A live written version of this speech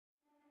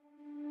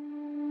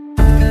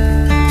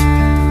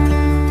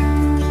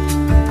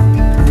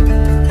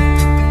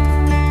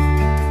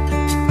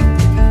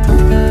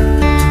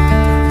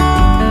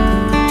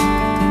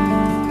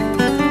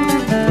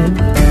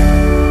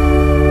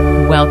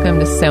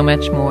Welcome to So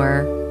Much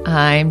More.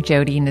 I'm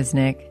Jody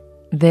Nisnik.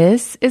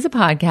 This is a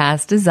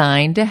podcast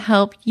designed to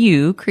help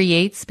you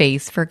create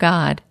space for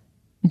God.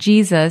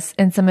 Jesus,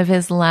 in some of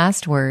his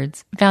last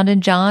words, found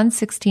in John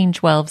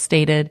 16:12,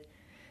 stated,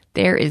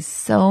 "There is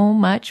so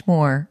much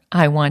more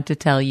I want to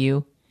tell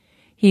you."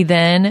 He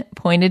then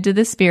pointed to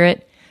the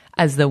Spirit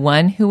as the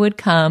one who would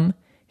come,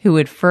 who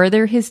would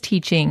further his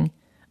teaching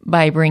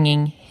by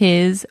bringing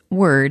his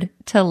word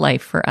to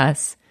life for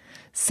us.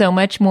 So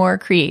much more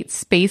creates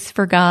space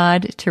for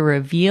God to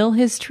reveal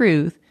his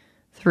truth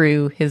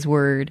through his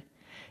word.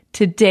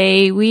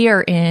 Today we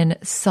are in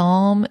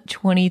Psalm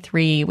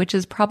 23, which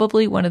is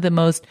probably one of the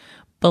most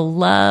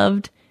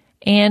beloved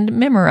and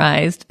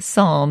memorized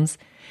psalms.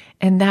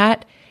 And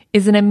that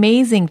is an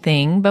amazing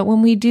thing. But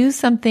when we do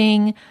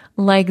something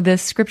like the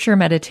scripture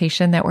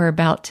meditation that we're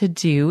about to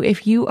do,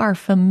 if you are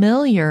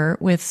familiar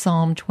with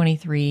Psalm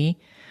 23,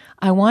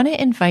 I want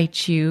to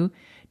invite you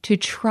to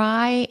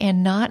try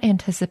and not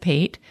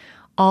anticipate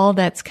all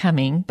that's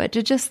coming, but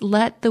to just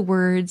let the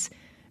words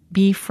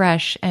be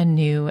fresh and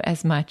new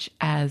as much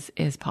as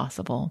is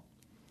possible.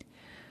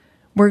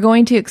 We're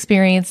going to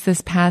experience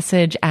this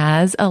passage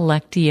as a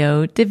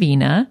Lectio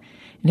Divina.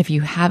 And if you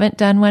haven't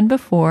done one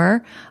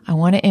before, I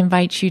want to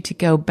invite you to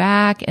go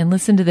back and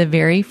listen to the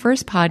very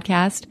first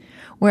podcast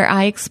where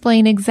I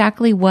explain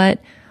exactly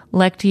what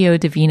Lectio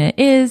Divina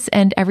is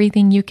and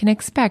everything you can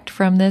expect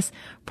from this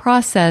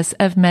process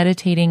of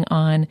meditating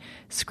on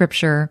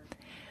Scripture.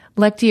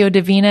 Lectio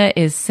Divina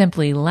is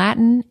simply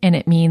Latin, and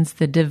it means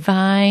the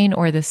divine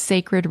or the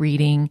sacred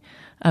reading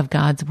of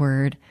God's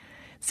Word.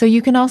 So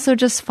you can also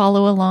just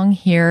follow along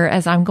here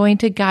as I'm going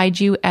to guide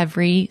you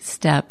every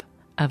step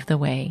of the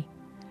way.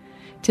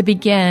 To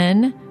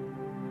begin,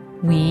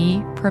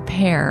 we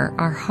prepare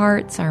our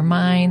hearts, our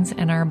minds,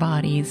 and our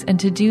bodies. And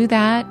to do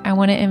that, I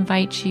want to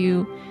invite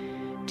you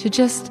to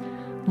just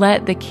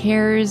let the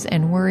cares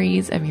and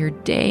worries of your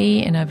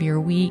day and of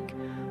your week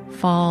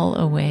fall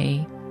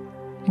away.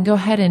 And go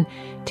ahead and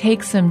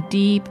take some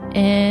deep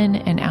in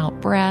and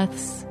out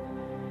breaths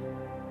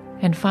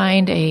and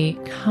find a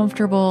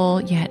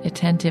comfortable yet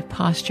attentive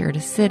posture to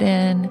sit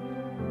in.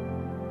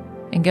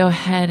 And go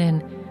ahead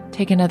and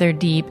take another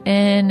deep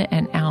in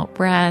and out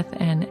breath.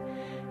 And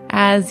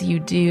as you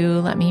do,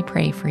 let me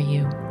pray for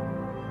you.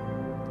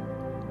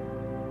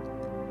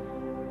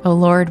 Oh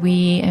Lord,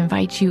 we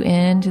invite you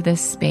into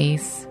this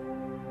space.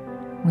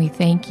 We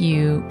thank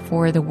you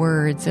for the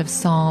words of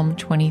Psalm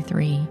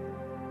 23.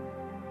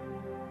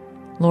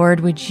 Lord,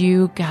 would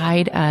you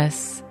guide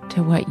us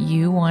to what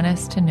you want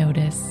us to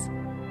notice?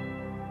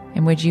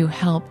 And would you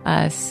help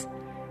us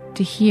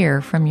to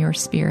hear from your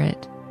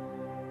Spirit?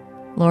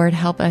 Lord,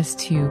 help us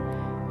to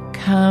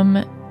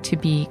come to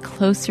be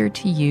closer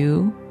to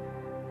you,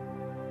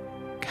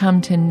 come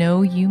to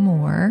know you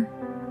more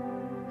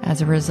as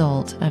a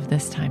result of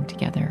this time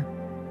together.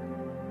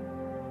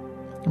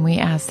 And we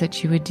ask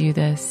that you would do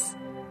this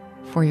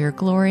for your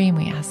glory, and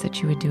we ask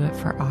that you would do it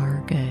for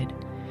our good.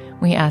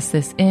 We ask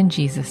this in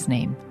Jesus'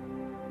 name.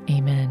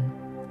 Amen.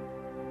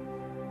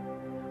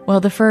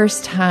 Well, the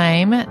first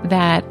time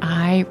that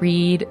I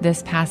read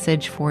this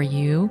passage for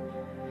you,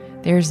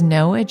 there's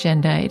no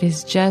agenda. It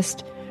is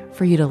just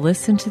for you to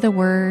listen to the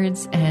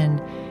words and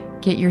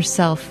get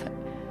yourself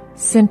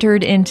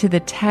centered into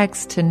the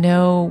text to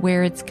know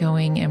where it's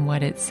going and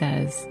what it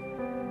says.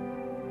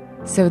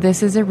 So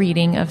this is a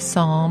reading of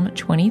Psalm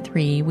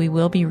 23. We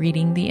will be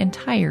reading the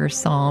entire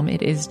psalm.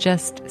 It is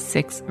just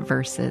 6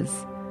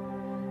 verses.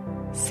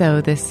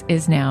 So this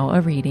is now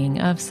a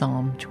reading of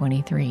Psalm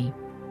 23.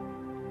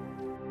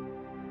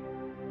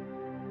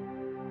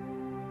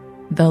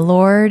 The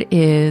Lord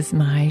is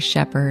my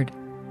shepherd.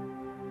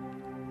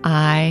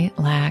 I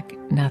lack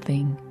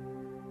nothing.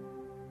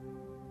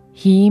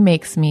 He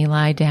makes me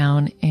lie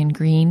down in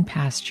green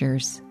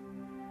pastures.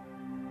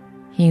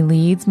 He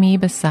leads me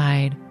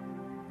beside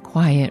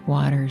quiet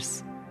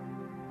waters.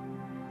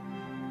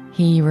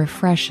 He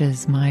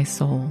refreshes my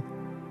soul.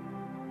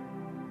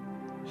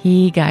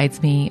 He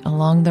guides me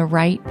along the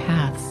right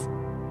paths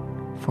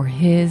for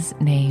his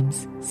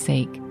name's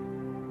sake.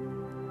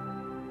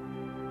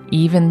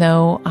 Even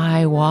though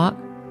I walk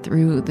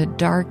through the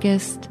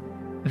darkest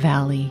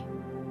valley,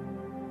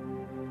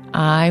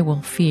 I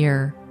will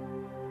fear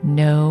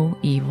no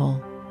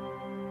evil,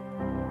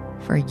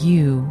 for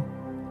you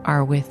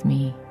are with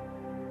me.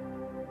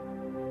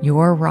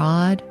 Your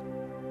rod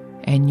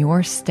and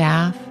your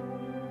staff,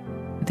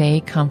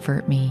 they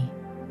comfort me.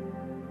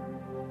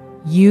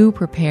 You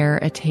prepare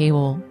a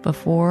table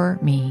before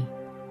me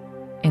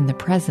in the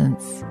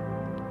presence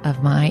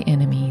of my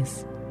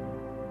enemies.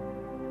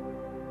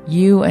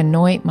 You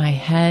anoint my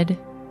head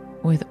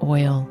with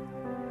oil.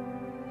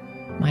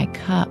 My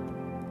cup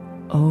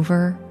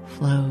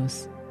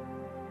overflows.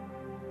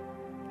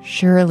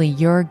 Surely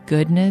your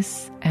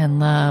goodness and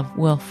love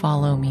will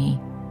follow me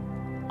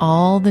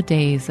all the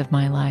days of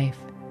my life,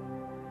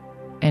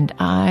 and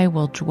I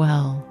will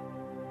dwell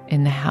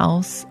in the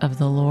house of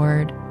the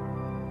Lord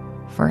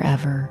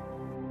forever.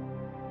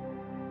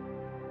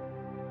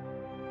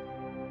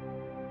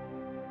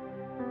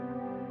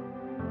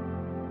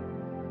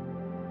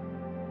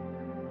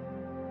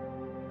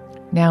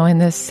 Now, in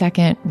this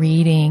second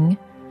reading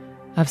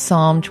of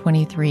Psalm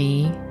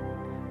 23,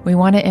 we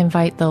want to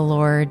invite the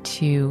Lord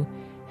to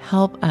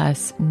help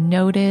us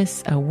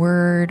notice a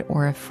word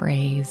or a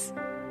phrase.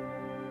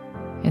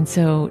 And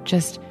so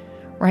just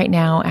right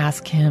now,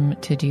 ask Him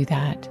to do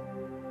that.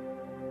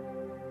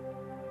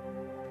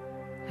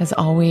 As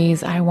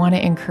always, I want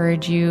to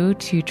encourage you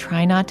to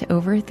try not to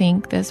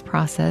overthink this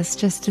process,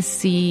 just to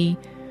see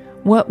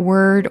what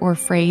word or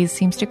phrase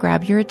seems to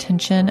grab your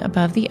attention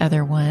above the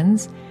other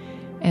ones,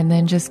 and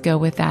then just go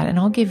with that. And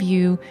I'll give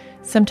you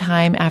some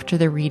time after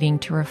the reading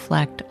to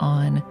reflect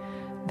on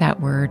that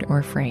word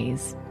or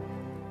phrase.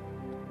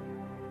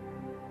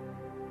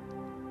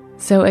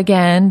 So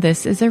again,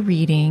 this is a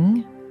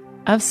reading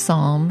of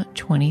Psalm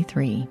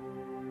 23.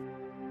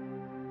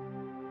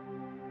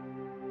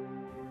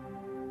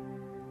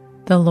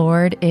 The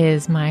Lord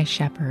is my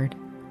shepherd.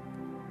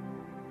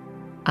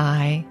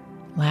 I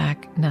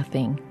lack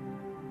nothing.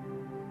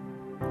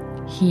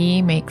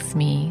 He makes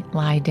me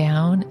lie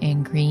down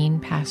in green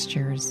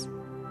pastures.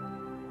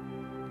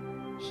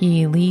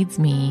 He leads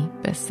me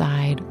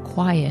beside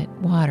quiet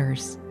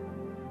waters.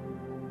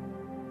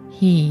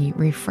 He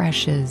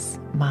refreshes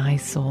my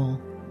soul.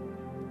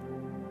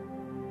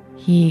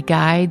 He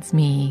guides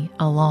me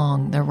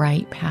along the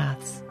right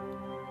paths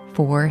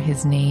for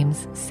His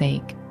name's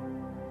sake.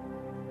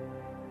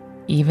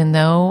 Even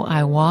though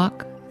I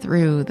walk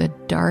through the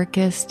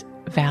darkest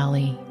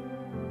valley,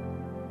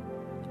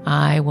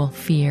 I will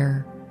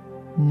fear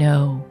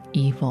no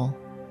evil,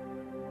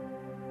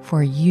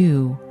 for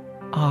You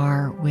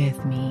are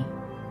with me.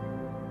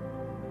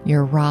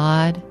 Your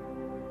rod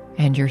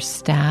and Your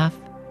staff,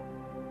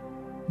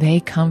 they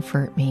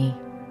comfort me.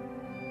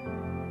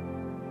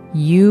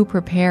 You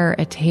prepare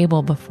a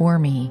table before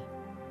me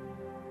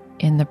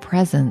in the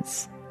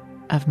presence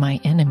of my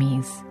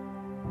enemies.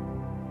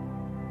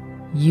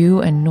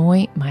 You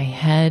anoint my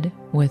head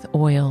with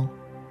oil.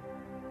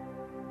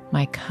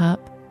 My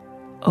cup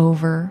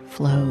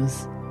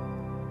overflows.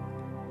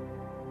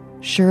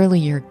 Surely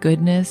Your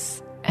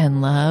goodness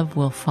and love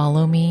will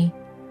follow me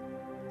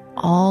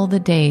all the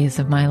days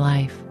of my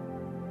life,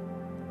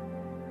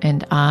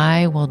 and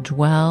I will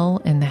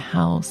dwell in the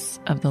house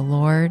of the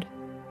Lord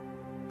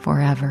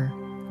forever.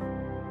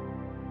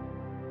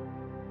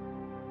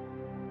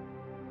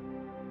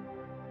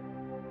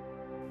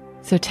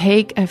 So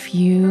take a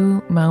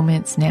few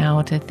moments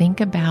now to think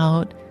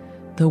about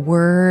the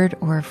word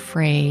or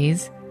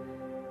phrase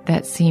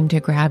that seemed to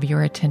grab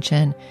your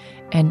attention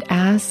and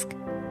ask,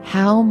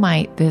 how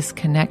might this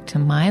connect to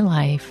my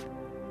life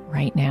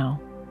right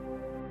now?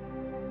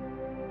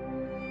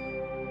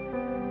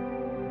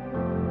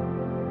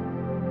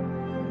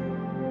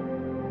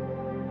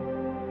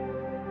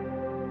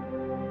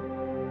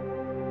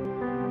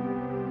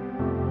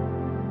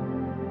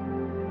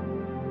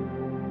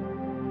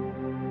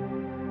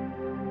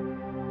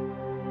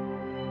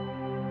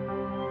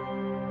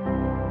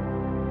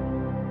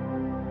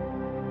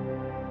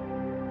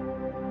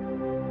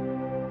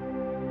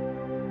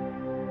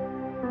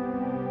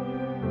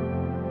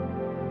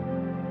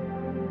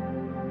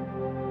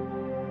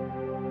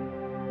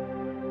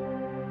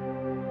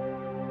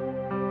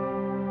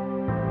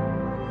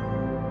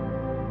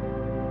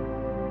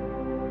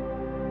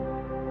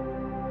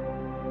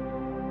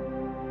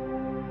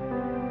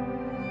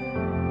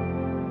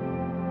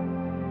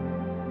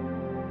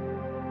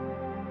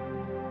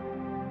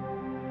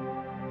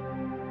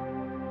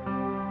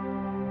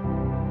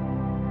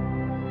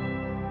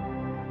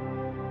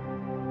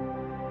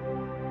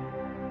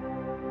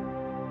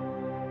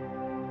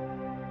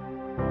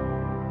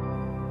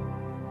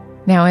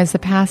 Now, as the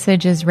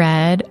passage is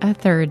read a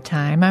third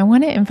time, I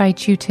want to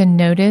invite you to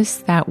notice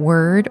that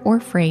word or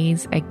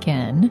phrase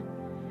again,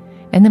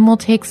 and then we'll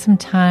take some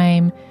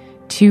time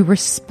to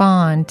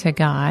respond to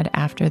God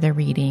after the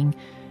reading,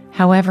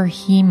 however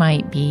He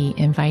might be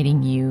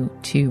inviting you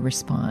to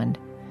respond.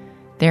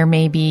 There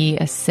may be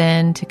a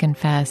sin to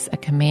confess, a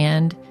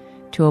command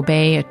to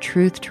obey, a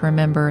truth to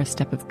remember, a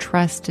step of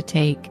trust to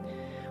take,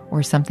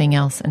 or something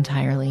else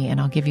entirely,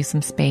 and I'll give you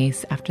some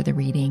space after the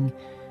reading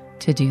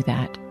to do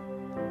that.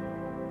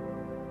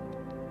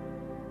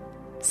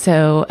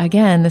 So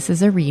again, this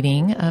is a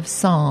reading of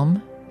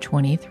Psalm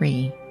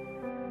 23.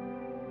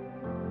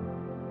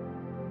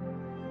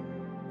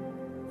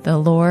 The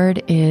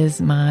Lord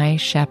is my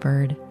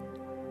shepherd.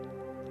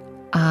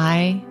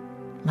 I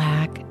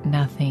lack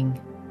nothing.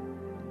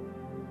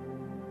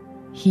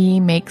 He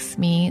makes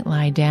me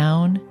lie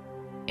down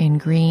in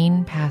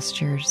green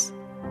pastures.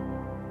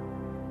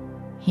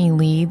 He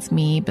leads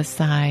me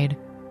beside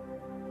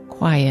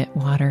quiet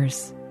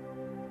waters.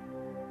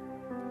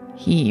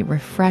 He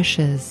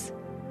refreshes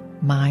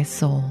my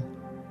soul.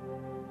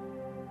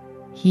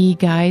 He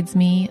guides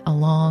me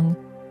along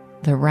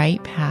the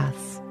right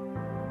paths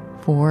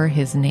for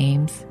His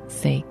name's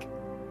sake.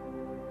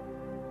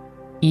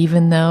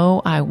 Even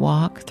though I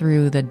walk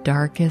through the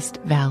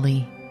darkest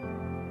valley,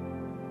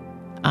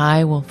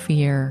 I will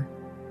fear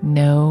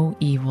no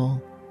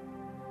evil,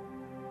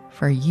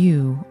 for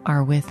You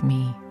are with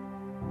me.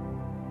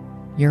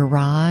 Your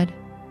rod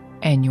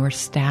and Your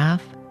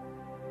staff,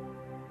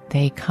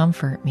 they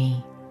comfort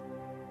me.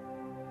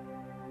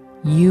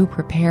 You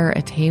prepare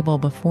a table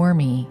before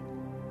me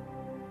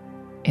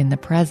in the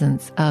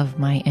presence of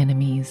my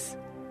enemies.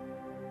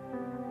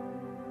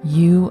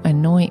 You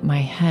anoint my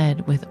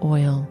head with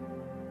oil.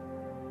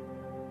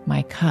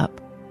 My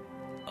cup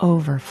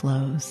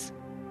overflows.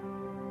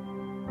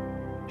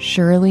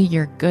 Surely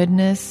your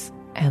goodness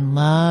and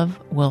love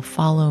will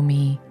follow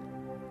me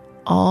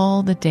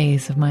all the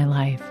days of my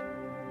life,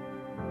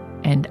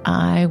 and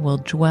I will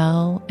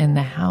dwell in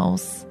the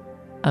house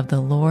of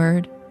the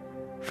Lord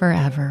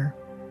forever.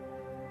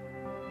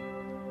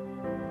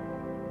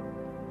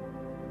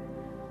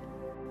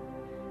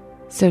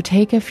 So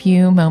take a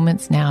few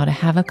moments now to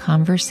have a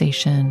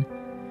conversation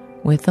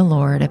with the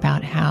Lord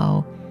about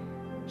how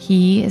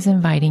He is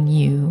inviting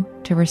you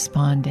to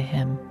respond to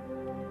Him.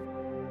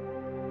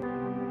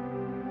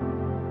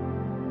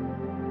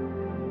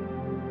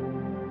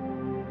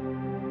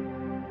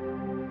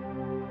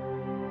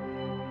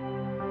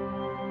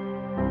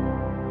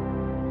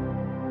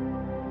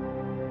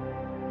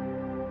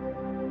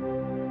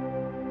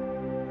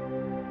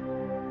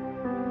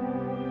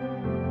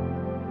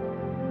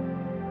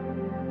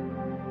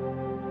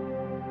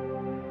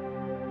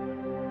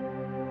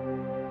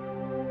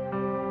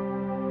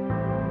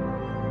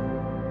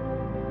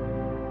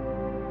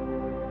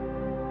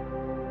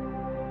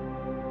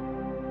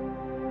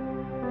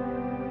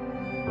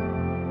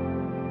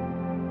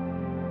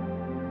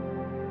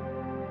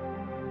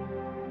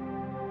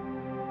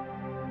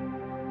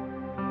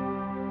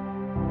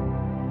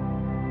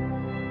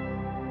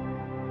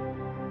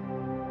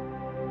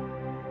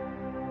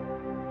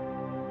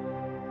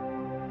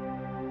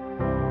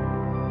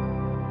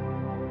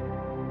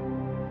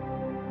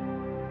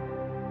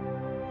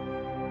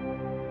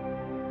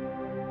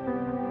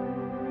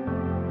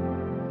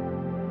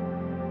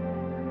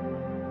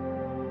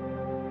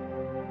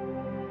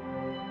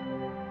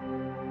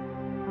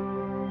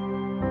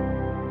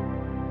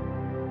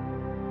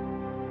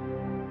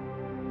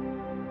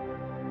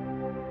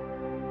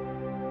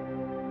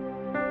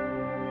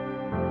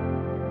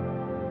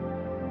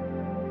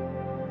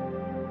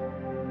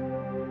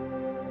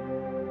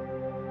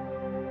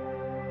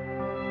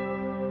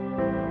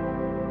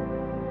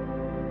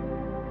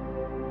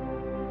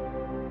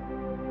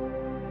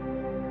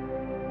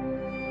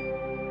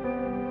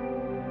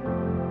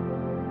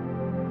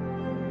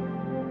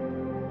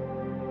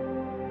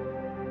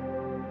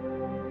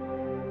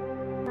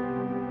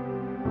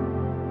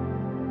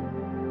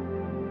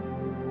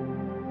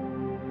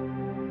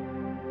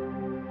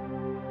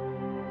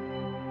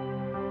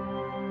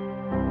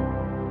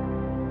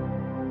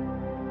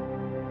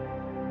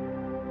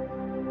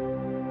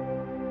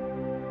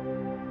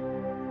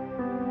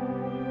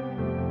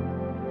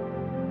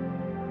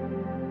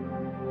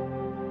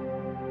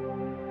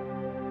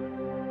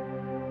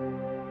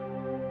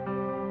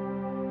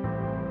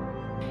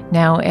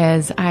 Now,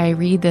 as I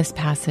read this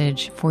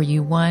passage for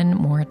you one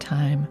more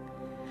time,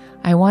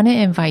 I want to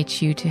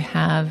invite you to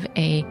have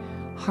a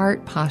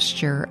heart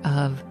posture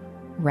of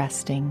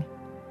resting,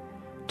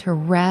 to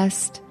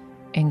rest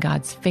in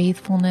God's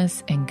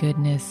faithfulness and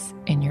goodness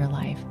in your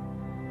life,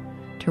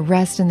 to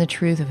rest in the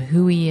truth of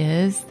who He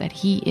is, that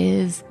He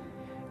is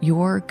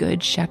your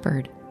good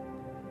shepherd,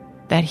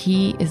 that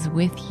He is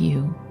with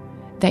you,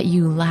 that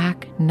you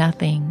lack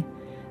nothing,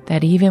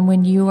 that even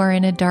when you are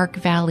in a dark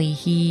valley,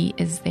 He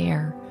is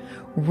there.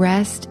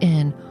 Rest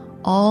in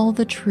all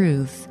the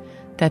truths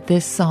that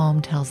this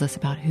psalm tells us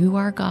about who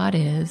our God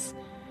is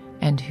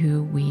and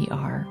who we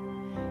are.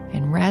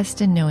 And rest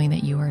in knowing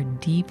that you are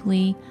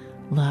deeply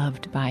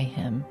loved by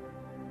Him.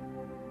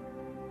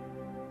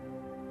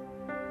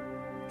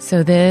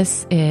 So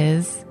this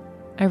is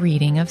a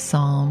reading of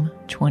Psalm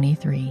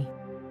 23.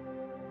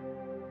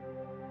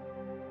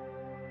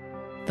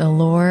 The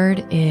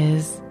Lord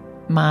is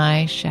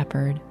my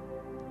shepherd.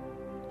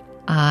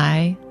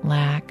 I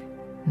lack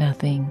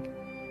nothing.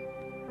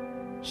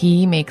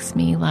 He makes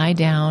me lie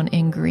down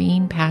in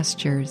green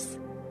pastures.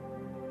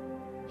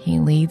 He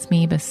leads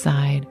me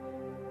beside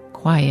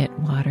quiet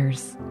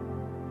waters.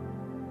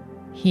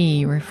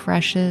 He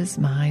refreshes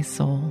my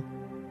soul.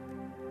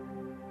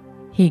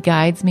 He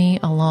guides me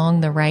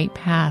along the right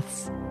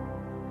paths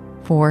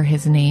for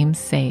His name's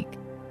sake.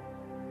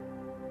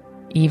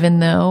 Even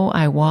though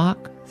I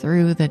walk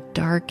through the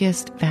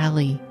darkest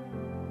valley,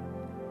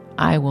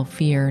 I will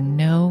fear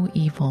no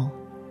evil,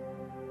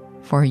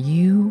 for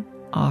you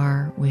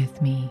are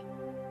with me.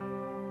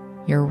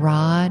 Your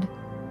rod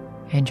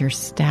and your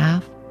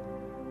staff,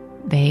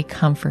 they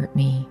comfort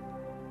me.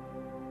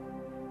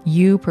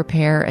 You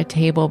prepare a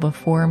table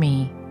before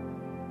me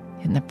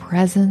in the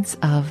presence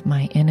of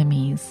my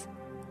enemies.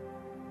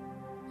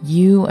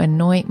 You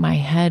anoint my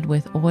head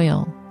with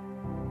oil.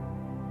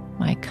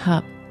 My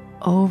cup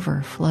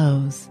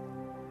overflows.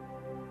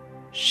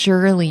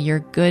 Surely your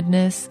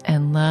goodness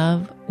and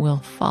love will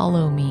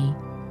follow me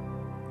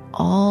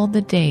all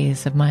the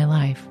days of my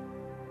life,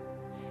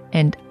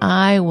 and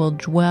I will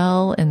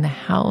dwell in the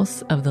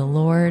house of the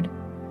Lord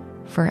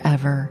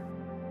forever.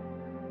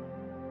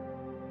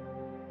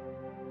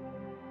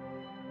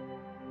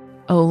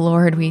 Oh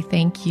Lord, we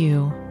thank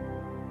you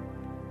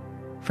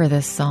for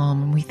this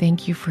psalm. We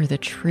thank you for the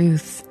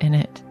truths in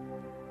it.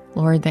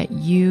 Lord, that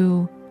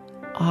you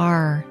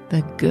are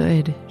the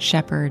good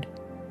shepherd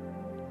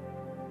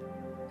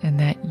and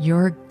that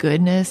your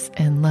goodness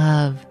and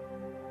love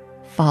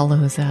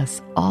follows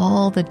us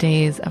all the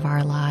days of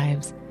our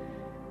lives.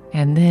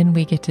 And then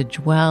we get to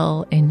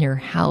dwell in your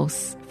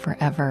house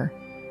forever.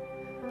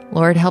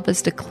 Lord, help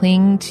us to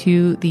cling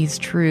to these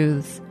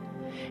truths.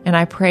 And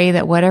I pray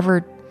that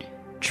whatever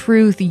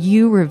truth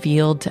you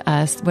revealed to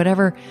us,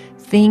 whatever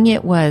thing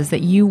it was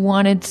that you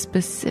wanted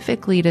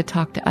specifically to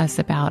talk to us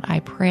about, I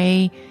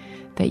pray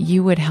that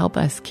you would help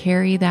us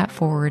carry that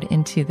forward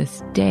into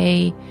this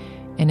day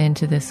and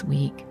into this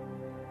week.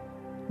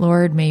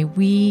 Lord, may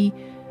we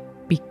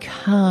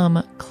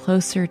become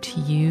closer to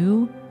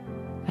you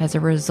as a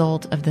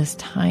result of this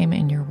time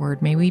in your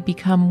word. May we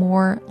become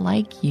more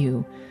like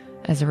you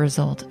as a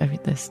result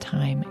of this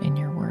time in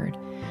your word.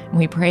 And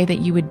we pray that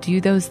you would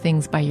do those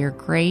things by your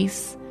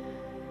grace,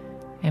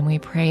 and we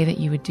pray that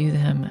you would do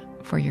them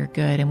for your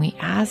good. And we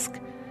ask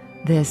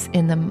this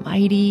in the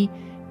mighty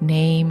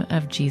name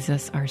of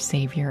Jesus, our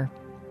Savior.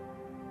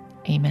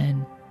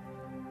 Amen.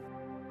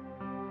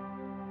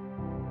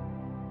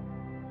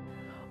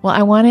 Well,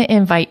 I want to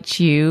invite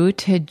you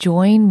to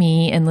join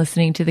me in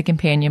listening to the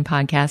Companion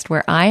Podcast,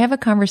 where I have a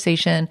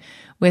conversation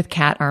with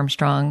Kat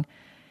Armstrong.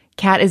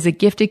 Kat is a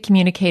gifted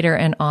communicator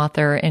and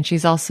author, and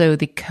she's also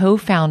the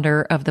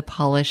co-founder of the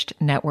Polished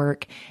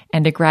Network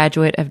and a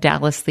graduate of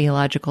Dallas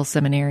Theological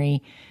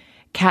Seminary.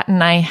 Kat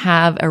and I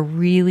have a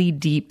really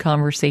deep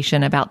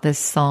conversation about this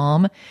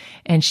psalm,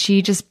 and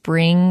she just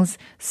brings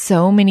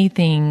so many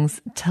things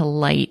to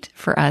light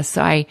for us.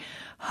 So I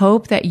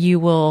hope that you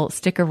will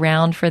stick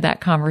around for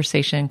that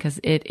conversation because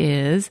it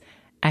is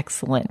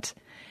excellent.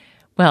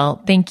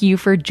 Well, thank you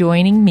for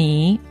joining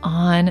me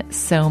on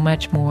So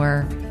Much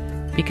More,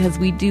 because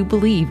we do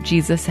believe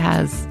Jesus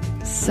has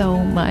so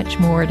much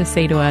more to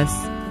say to us,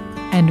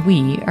 and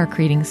we are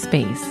creating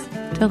space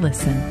to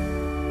listen.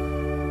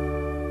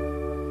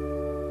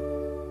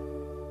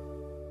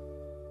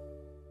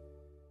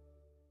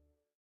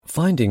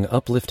 Finding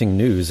uplifting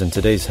news in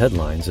today's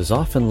headlines is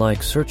often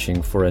like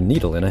searching for a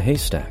needle in a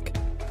haystack.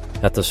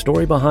 At the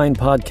Story Behind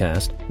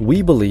podcast,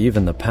 we believe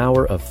in the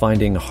power of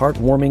finding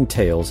heartwarming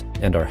tales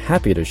and are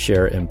happy to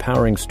share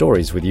empowering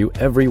stories with you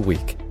every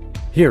week.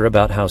 Hear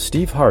about how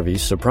Steve Harvey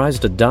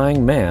surprised a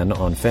dying man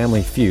on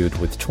Family Feud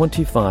with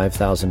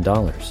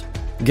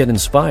 $25,000. Get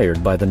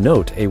inspired by the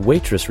note a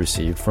waitress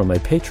received from a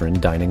patron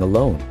dining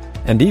alone.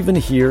 And even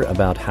hear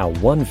about how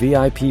one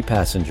VIP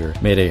passenger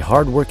made a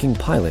hardworking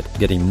pilot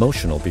get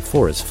emotional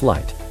before his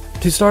flight.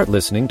 To start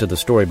listening to the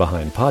Story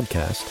Behind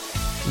podcast,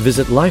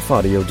 visit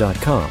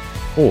lifeaudio.com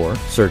or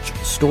search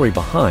Story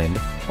Behind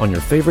on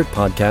your favorite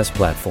podcast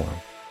platform.